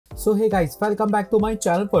So hey guys, welcome back to my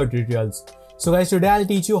channel for tutorials. So guys, today I'll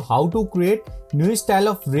teach you how to create new style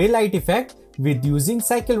of ray light effect with using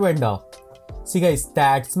cycle render. See guys,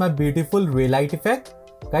 that's my beautiful ray light effect.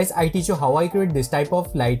 Guys, I teach you how I create this type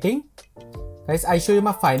of lighting. Guys, I show you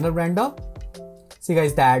my final render. See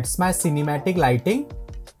guys, that's my cinematic lighting.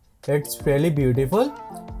 It's really beautiful.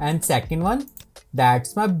 And second one,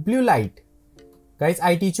 that's my blue light. Guys,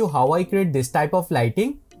 I teach you how I create this type of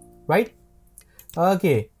lighting, right?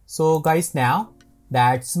 Okay, so guys, now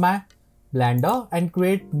that's my blender and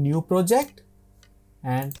create new project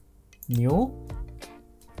and new.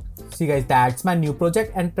 See guys, that's my new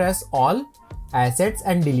project and press all assets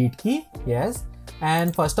and delete key. Yes,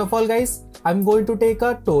 and first of all guys, I'm going to take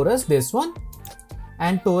a torus, this one,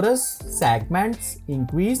 and torus segments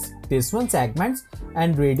increase, this one segments,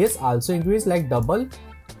 and radius also increase like double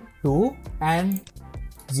 2 and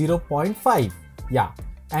 0.5. yeah,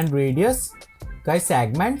 and radius guys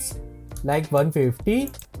segments like 150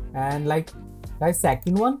 and like guys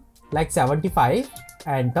second one like 75.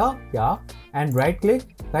 Enter. Yeah, and right click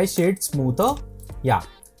guys, shade smoother. Yeah,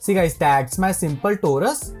 see guys, that's my simple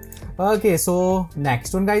torus. Okay, so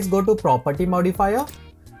next one guys, go to property modifier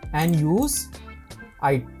and use,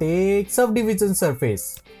 I take subdivision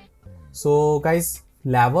surface. So guys,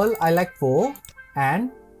 level I like 4 and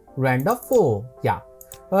render 4. Yeah.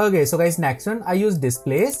 Okay, so guys, next one I use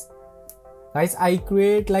displace. Guys, I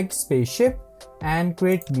create like spaceship and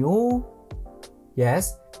create new.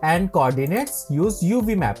 Yes, and coordinates use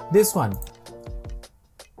UV map, this one.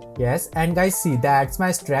 Yes, and guys, see, that's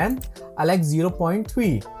my strength, I like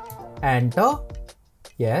 0.3. Enter.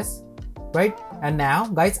 Yes, right. And now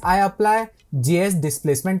guys, I apply JS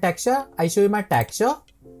displacement texture. I show you my texture.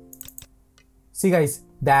 See guys,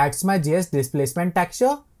 that's my JS displacement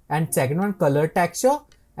texture, and second one color texture,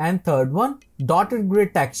 and third one dotted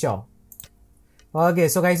grid texture. Okay,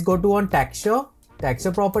 so guys, go to on texture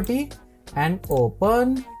property and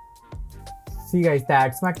open. See guys,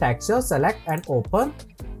 that's my texture, select and open.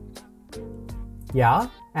 Yeah,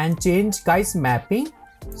 and change guys mapping.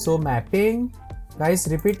 So mapping guys,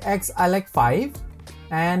 repeat X I like 5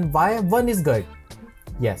 and Y 1 is good.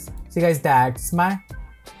 Yes, see guys, that's my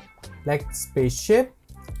like spaceship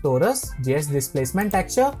torus JS displacement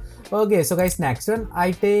texture. Okay, so guys, next one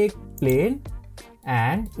I take plane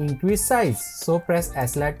and increase size. So press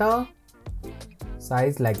S letter,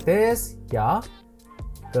 size like this. Yeah,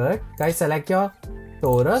 good. Guys, select your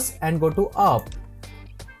torus and go to up.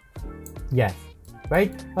 Yes,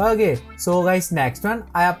 right. Okay, so guys, next one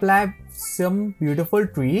I apply some beautiful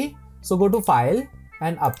tree. So go to file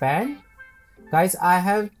and append. Guys, I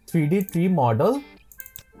have 3D tree model.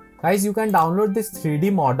 Guys, you can download this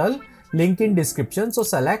 3D model, link in description. So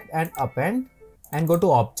select and append and go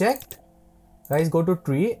to object. Guys, go to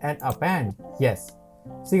tree and append. Yes,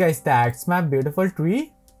 see guys, that's my beautiful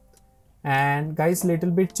tree. And guys, little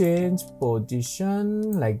bit change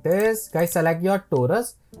position like this. Guys, select your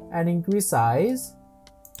torus and increase size.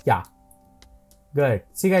 Yeah, good.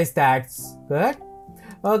 See guys, that's good.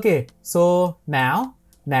 Okay, so now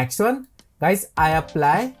next one guys, I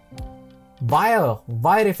apply wire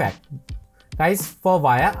effect. Guys, for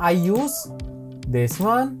wire I use this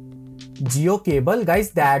one, Geo cable.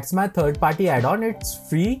 Guys, that's my third party add-on, it's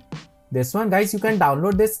free. This one guys, you can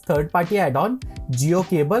download this third party add-on, Geo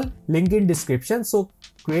cable, link in description. So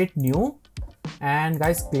create new and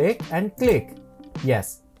guys, click and click.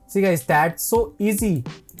 Yes, see guys, that's so easy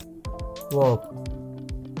work.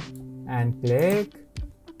 And click.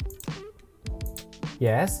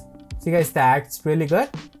 Yes, see guys, that's really good,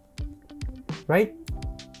 right?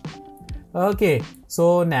 Okay,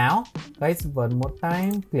 so now guys, one more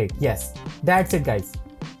time, click. Yes, that's it guys,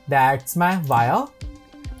 that's my wire.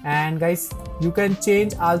 And guys, you can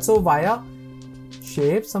change also wire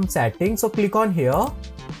shape, some settings. So click on here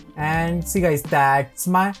and see guys, that's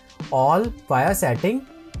my all wire setting.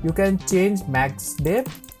 You can change max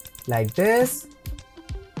depth like this.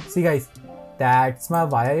 See guys, that's my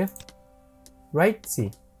wire, right? See,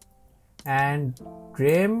 and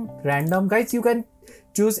trim random. Guys, you can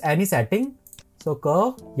choose any setting. So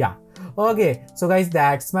curve. Yeah, okay, so guys,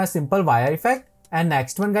 that's my simple wire effect. And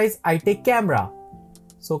next one guys, I take camera.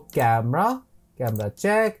 So camera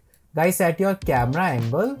check. Guys, set your camera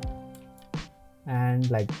angle and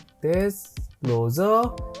like this, closer.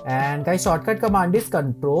 And guys, shortcut command is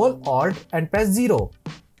Control Alt and press 0.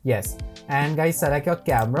 Yes, and guys, select your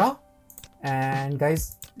camera and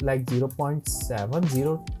guys, like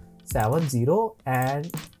 0.7070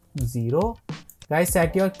 and 0. Guys,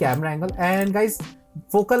 set your camera angle and guys,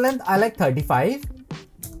 focal length I like 35.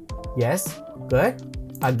 Yes, good.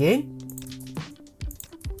 Again,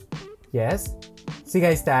 yes, See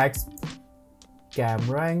guys, that's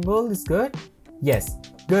camera angle is good. Yes,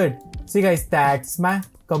 good. See guys, that's my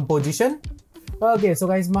composition. Okay, so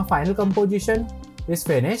guys, my final composition is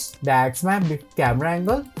finished. That's my camera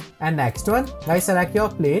angle. And next one, guys, select your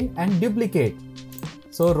plane and duplicate.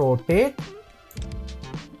 So rotate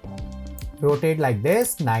like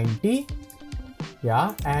this, 90.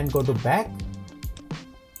 Yeah, and go to back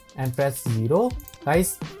and press 0.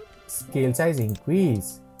 Guys, scale size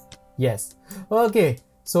increase. Yes. Okay,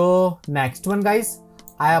 so next one, guys,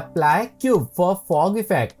 I apply cube for fog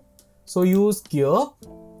effect. So use cube,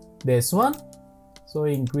 this one. So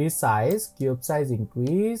increase size, cube size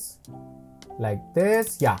increase like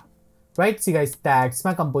this. Yeah, right. See guys, that's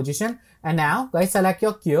my composition. And now guys, select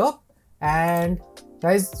your cube and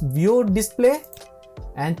guys, view display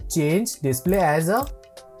and change display as a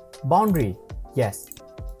boundary. Yes,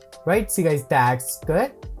 right. See guys, that's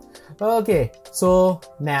good. Okay, so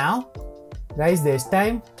now guys, this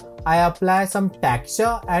time I apply some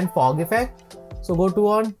texture and fog effect. So go to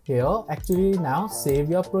on here. Actually, now save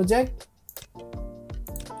your project.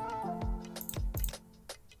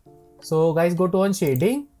 So guys, go to on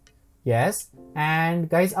shading. Yes, and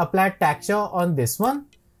guys, apply texture on this one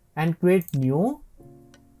and create new.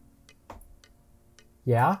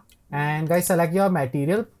 Yeah, and guys, select your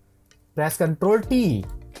material, press Ctrl T.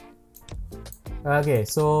 Okay,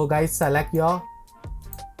 so guys, select your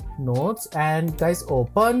nodes and guys,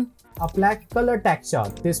 open, apply color texture,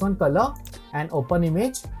 this one color, and open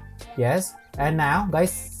image. Yes, and now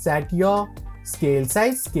guys, set your scale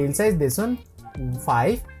size, this one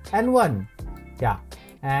 5 and 1. Yeah,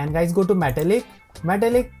 and guys, go to metallic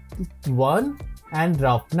 1 and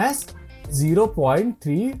roughness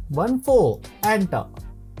 0.314. Enter.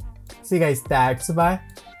 See guys, that's my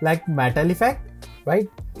like metal effect, right?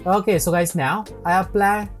 Okay, so guys, now I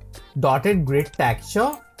apply dotted grid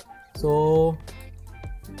texture. So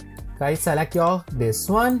guys, select your this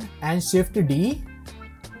one and shift D,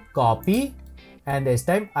 copy, and this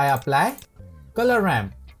time I apply color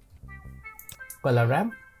ramp.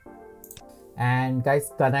 And guys,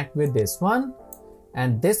 connect with this one,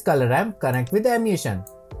 and this color ramp connect with the emission.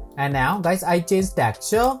 And now guys, I change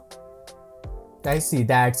texture. Guys, see,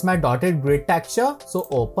 that's my dotted grid texture. So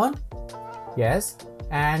open. Yes,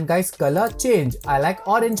 and guys, color change, I like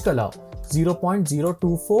orange color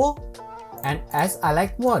 0.024, and S I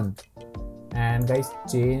like 1. And guys,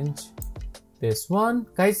 change this one.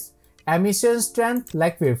 Guys, emission strength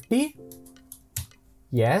like 50.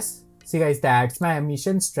 Yes, see guys, that's my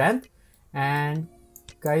emission strength. And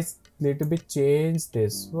guys, little bit change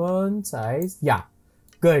this one size. Yeah,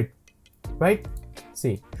 good, right?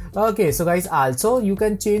 See, okay, so guys, also you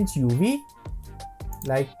can change UV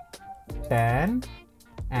like 10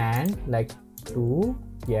 and like 2.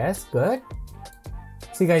 Yes, good.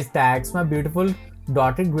 See guys, that's my beautiful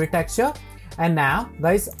dotted grid texture. And now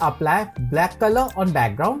guys, apply black color on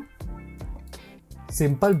background,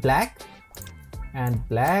 simple black and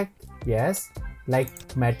black. Yes,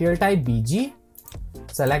 like material type BG.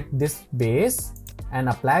 Select this base and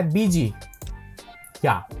apply BG.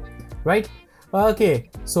 Yeah, right. Okay,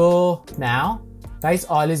 so now guys,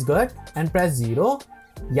 all is good and press 0.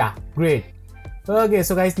 Yeah, great. Okay,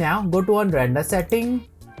 so guys, now go to on render setting,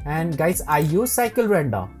 and guys, I use cycle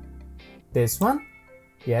render, this one.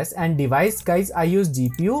 Yes, and device, guys, I use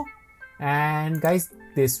GPU, and guys,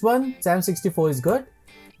 this one 764 is good.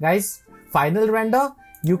 Guys, final render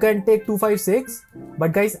you can take 256,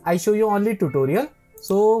 but guys, I show you only tutorial,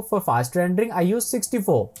 so for fast rendering I use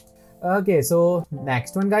 64. Okay, so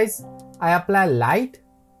next one, guys, I apply light.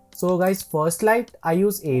 So guys, first light I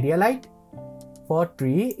use area light for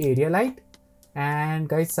tree, area light. And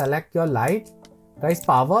guys, select your light. Guys,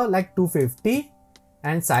 power like 250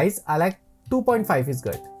 and size I like 2.5 is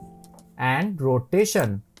good. And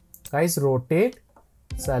rotation, guys, rotate,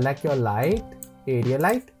 select your light, area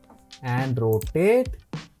light, and rotate.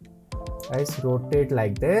 Guys, rotate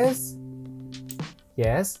like this.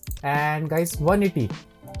 Yes, and guys, 180.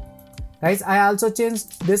 Guys, I also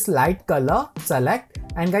changed this light color, select,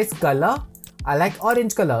 and guys, color I like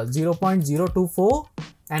orange color 0.024,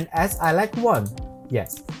 and S I like 1.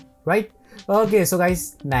 Yes, right. Okay, so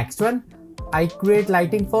guys, next one I create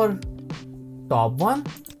lighting for top one.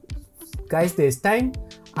 Guys, this time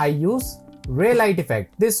I use ray light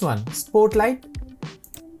effect, this one, spotlight.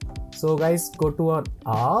 So guys, go to on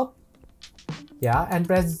up. Yeah, and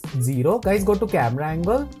press 0. Guys, go to camera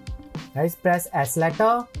angle. Guys, press S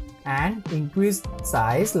letter and increase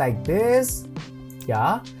size like this.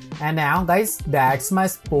 Yeah, and now guys, that's my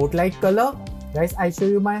spotlight color. Guys, I show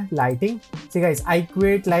you my lighting. See guys, I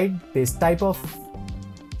create like this type of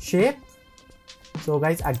shape. So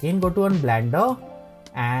guys, again go to on blender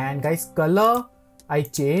And guys, color I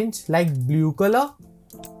change like blue color,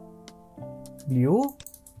 blue.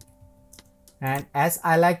 And as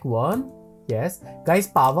I like 1, yes. Guys,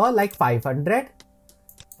 power like 500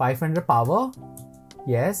 power,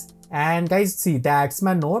 yes. And guys, see, that's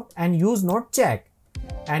my node, and use node check.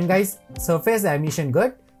 And guys, surface emission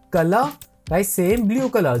good. Color, guys, same blue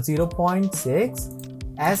color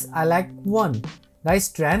 0.6, as I like 1. Guys,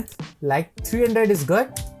 strength like 300 is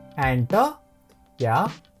good. Enter, yeah.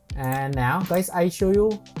 And now guys, I show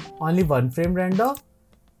you only 1 frame render.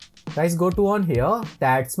 Guys, go to on here,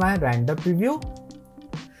 that's my render preview.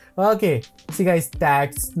 Okay, see guys,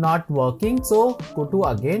 that's not working, so go to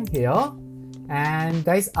again here, and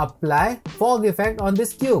guys, apply fog effect on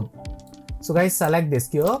this cube. So guys, select this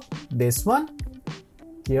cube, this one,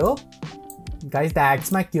 cube. Guys,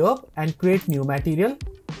 that's my cube, and create new material,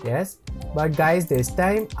 yes. But guys, this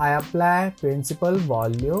time I apply principal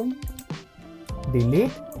volume,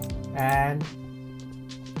 delete, and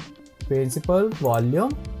principal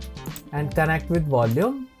volume, and connect with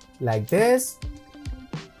volume like this,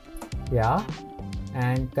 yeah.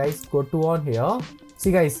 And guys, go to on here,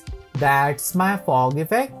 see guys, that's my fog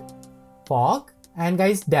effect, fog. And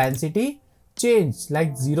guys, density change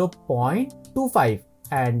like 0.25,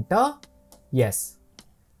 enter, yes,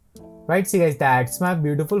 right. See guys, that's my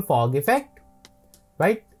beautiful fog effect,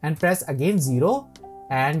 right. And press again 0,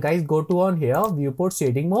 and guys, go to on here, viewport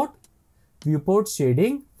shading mode, viewport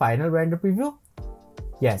shading, final render preview,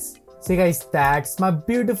 yes. See guys, that's my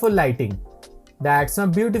beautiful lighting. That's my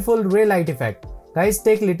beautiful ray light effect. Guys,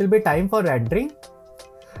 take little bit time for rendering.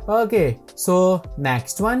 Okay, so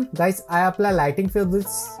next one, guys, I apply lighting for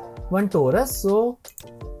this one torus. So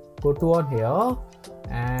go to on here,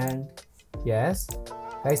 and yes,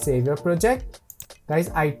 guys, save your project. Guys,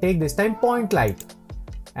 I take this time point light,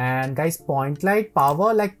 and guys, point light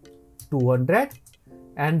power like 200,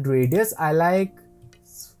 and radius I like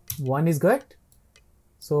 1 is good.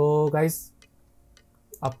 So guys,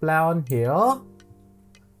 apply on here.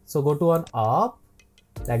 So go to on up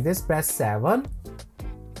like this, press 7,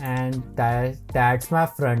 and that's my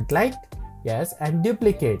front light, yes. And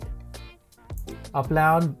duplicate, apply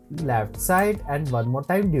on left side, and one more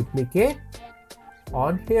time duplicate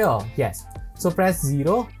on here, yes. So press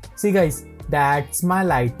 0. See guys, that's my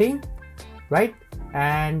lighting, right.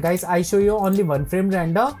 And guys, I show you only 1 frame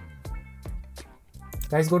render.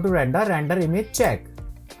 Guys, go to render image check.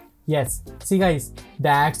 Yes, see guys,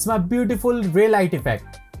 that's my beautiful ray light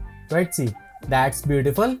effect, right. See, that's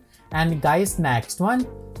beautiful. And guys, next one,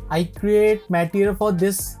 I create material for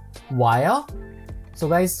this wire. So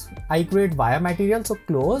guys, I create wire material, so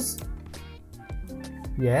close,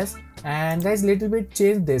 yes. And guys, little bit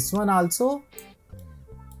change this one also,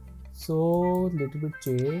 so little bit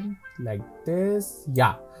change like this,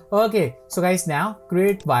 yeah. Okay, so guys, now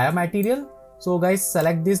create wire material. So guys,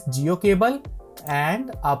 select this geo cable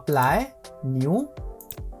and apply new,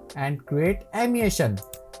 and create animation,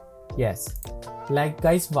 yes. Like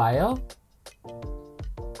guys, wire,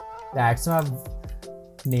 that's my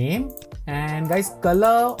name. And guys,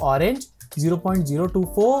 color orange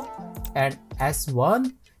 0.024, and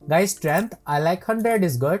S1. Guys, strength I like 100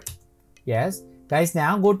 is good, yes. Guys,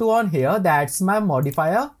 now go to on here, that's my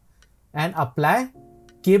modifier, and apply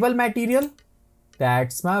cable material,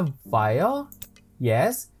 that's my wire,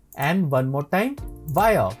 yes. And one more time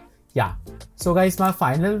wire, yeah. So guys, my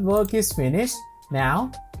final work is finished.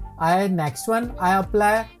 Now next one, I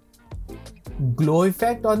apply glow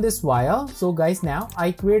effect on this wire. So guys, now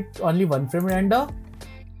I create only 1 frame render.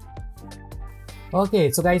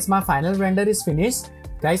 Okay, so guys, my final render is finished.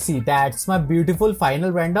 Guys, see, that's my beautiful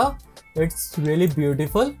final render. It's really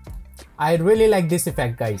beautiful. I really like this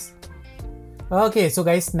effect, guys. Okay, so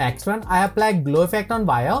guys, next one, I apply glow effect on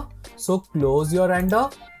wire. So close your render,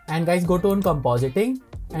 and guys, go to on compositing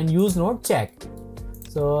and use node check.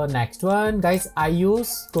 So next one, guys,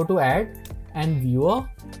 go to add and viewer,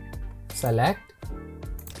 select,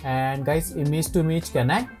 and guys, image to image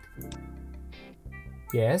connect,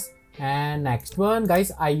 yes. And next one,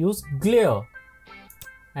 guys, I use glare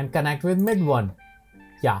and connect with mid one,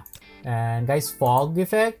 yeah. And guys, fog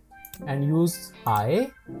effect and use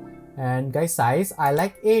high, and guys, size I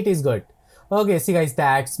like 8 is good. Okay, see guys,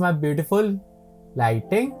 that's my beautiful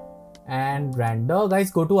lighting. And render,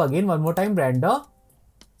 guys, go to again one more time render.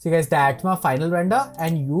 See guys, that's my final render,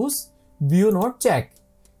 and use view node check,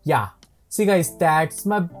 yeah. See guys, that's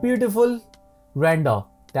my beautiful render,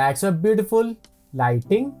 that's my beautiful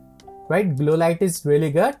lighting, right. Glow light is really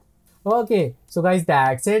good. Okay, so guys,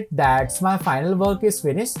 that's it. That's my final work is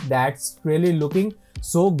finished. That's really looking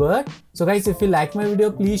so good. So guys, if you like my video,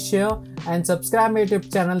 please share and subscribe my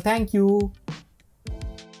YouTube channel. Thank you.